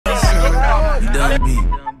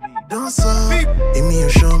Dancer, Amy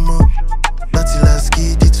and Shama. That's the last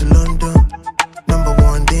key to London. Number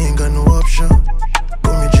one, they ain't got no option.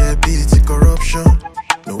 Call me JB, it's corruption.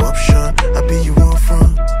 No option, I be you one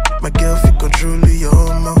front. My girl fit control your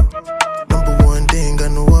homo. Number one, they ain't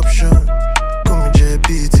got no option. Call me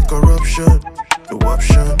JB, it's corruption. No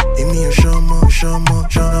option, Amy and Shama, Shama,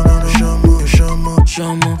 Shama, Shama, Shama,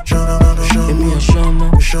 Shama, Shama, Amy and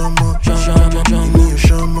Shama, Shama, Shama, Amy and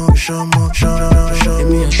Shama, Shama, Shama,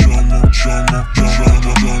 Amy and Shama, Shama,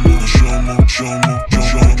 Shama, Shama,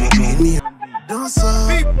 Shama, Amy and Dancer,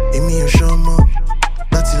 Amy and Shama.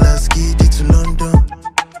 That's the last key to London.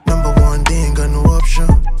 Number one, they ain't got no option.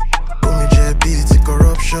 Call me JB, it's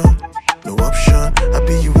corruption. No option, I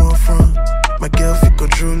be you one front. My girl fit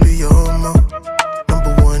control your homo.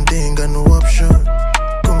 Number one, they ain't got no option.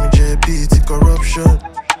 Call me JB, it's corruption.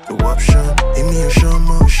 No option, Amy and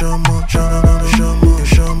Shama, Shama, Shama, Shama,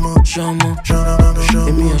 Shama, Shama, Shama,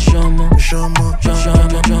 Amy and Shama, Shama,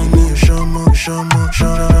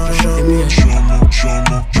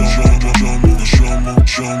 Shama, Amy and Shama, Shama,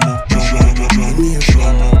 Shama, Amy and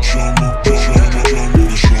Shama, Shama, Shama, Shama, Shama, Amy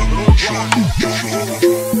and Shama, Shama,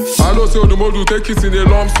 I don't say Odumodu, take it in a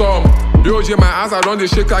lump sum. BOJ my ass, I don't they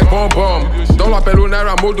shake like bomb bomb. Dollar pelo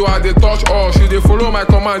naira modo, I they touch all. She they follow my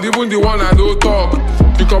command, even the one I don't talk.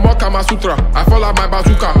 You come out Kama Sutra, I fall out my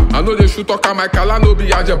bazooka. I know they shoot talk my kala no be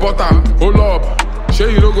aje butter. Hold up,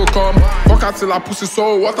 shey you no go come. Fuck out till I pussy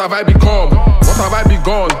so, what have I become? What have I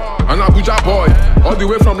begun? An Abuja boy, all the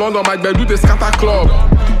way from London, my bed do the scatter club.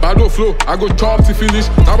 Bado flow, I go chop to finish.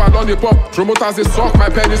 Now I done the pop, promoters they suck my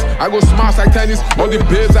penis. I go smash like tennis, all the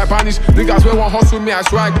babes I banish. Niggas wey won't hustle me, I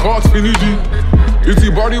swear I got finish it. It's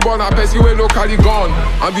the body born, I person wey locally gone.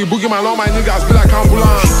 I'm the boogeyman, all my niggas be like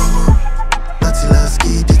ambulance. That's the last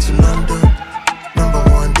key to London. Number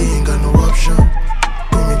one, they ain't got no option.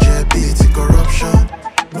 Call me JB, it's corruption.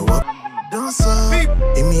 No up, dancer,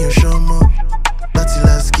 Amy and Shama. That's the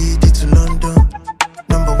last key to London.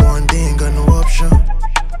 Number one, they ain't got no option.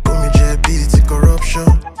 Call me JB, it's corruption.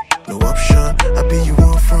 No option, I be you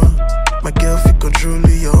one front. My girl fit control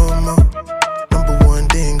your homo. Number one,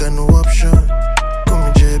 they ain't got no option. Call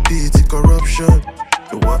me JB, it's corruption.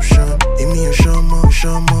 No option, Amy and Shama,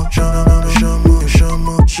 Shama, Shama, Shama,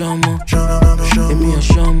 Shama, Shama, Shama, Amy and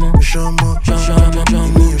Shama, Shama, Shama,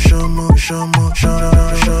 Amy and Shama, Shama,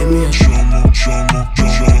 Shama, Amy and Shama,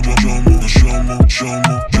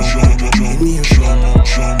 Shama, Shama, Shama,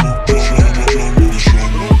 Shama, Amy and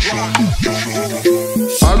Shama, Shama,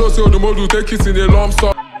 I don't say Odumodu, take it in a lump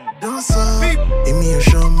sum. Dancer, Amy and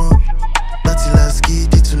Shama. That's the last key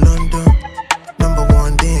to London. Number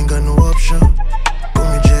one, they ain't got no option. Call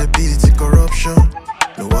me JB, it's corruption.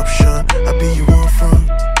 No option, I be you one front.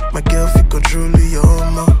 My girl fit control your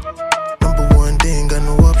homo. Number one, they ain't got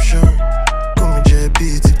no option. Call me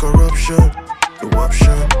JB, it's corruption. No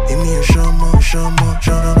option, Amy and Shama, Shama,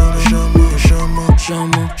 Shama, Shama, Shama,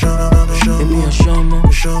 Shama, Shama, Amy and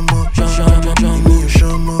Shama, Shama, Shama, Amy and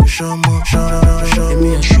Shama, Shama, Shama,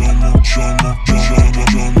 Amy and Shama,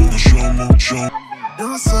 Shama, Shama, Shama.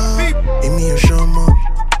 Dancer, Amy and Shama.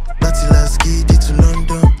 That's the last key to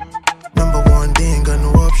London. Number one, they ain't got no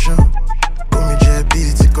option. Call me JB,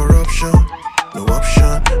 it's corruption. No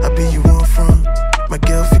option, I be you one front. My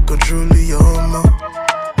girl fit control your homo.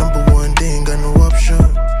 Number one, they ain't got no option.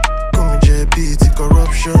 Call me JB, it's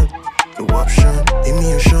corruption. No option,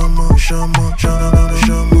 Amy and Shama, Shama, Shama,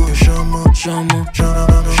 Shama, Shama, Shama,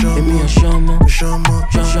 Shama, Amy and Shama, Shama,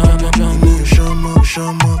 Shama, Amy and Shama,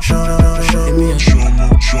 Shama, Shama, Amy and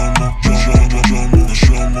Shama,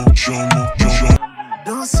 Shama, Shama, Shama, Shama.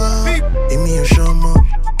 Dancer, Amy and Shama.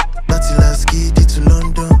 That's the last key to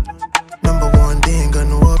London. Number one, they ain't got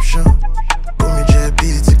no option. Call me JB,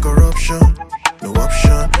 it's corruption. No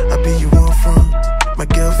option, I be you one front. My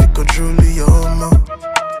girl fit control your homo.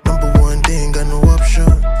 Number one, they ain't got no option.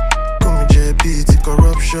 Call me JB, it's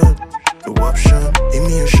corruption. No option,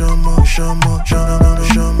 Amy and Shama, Shama, Shama,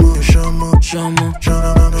 Shama, Shama, Shama,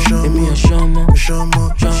 Shama, Amy and Shama,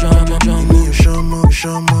 Shama, Shama, Amy and Shama,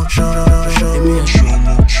 Shama, Shama, Amy and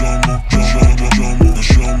Shama, Shama.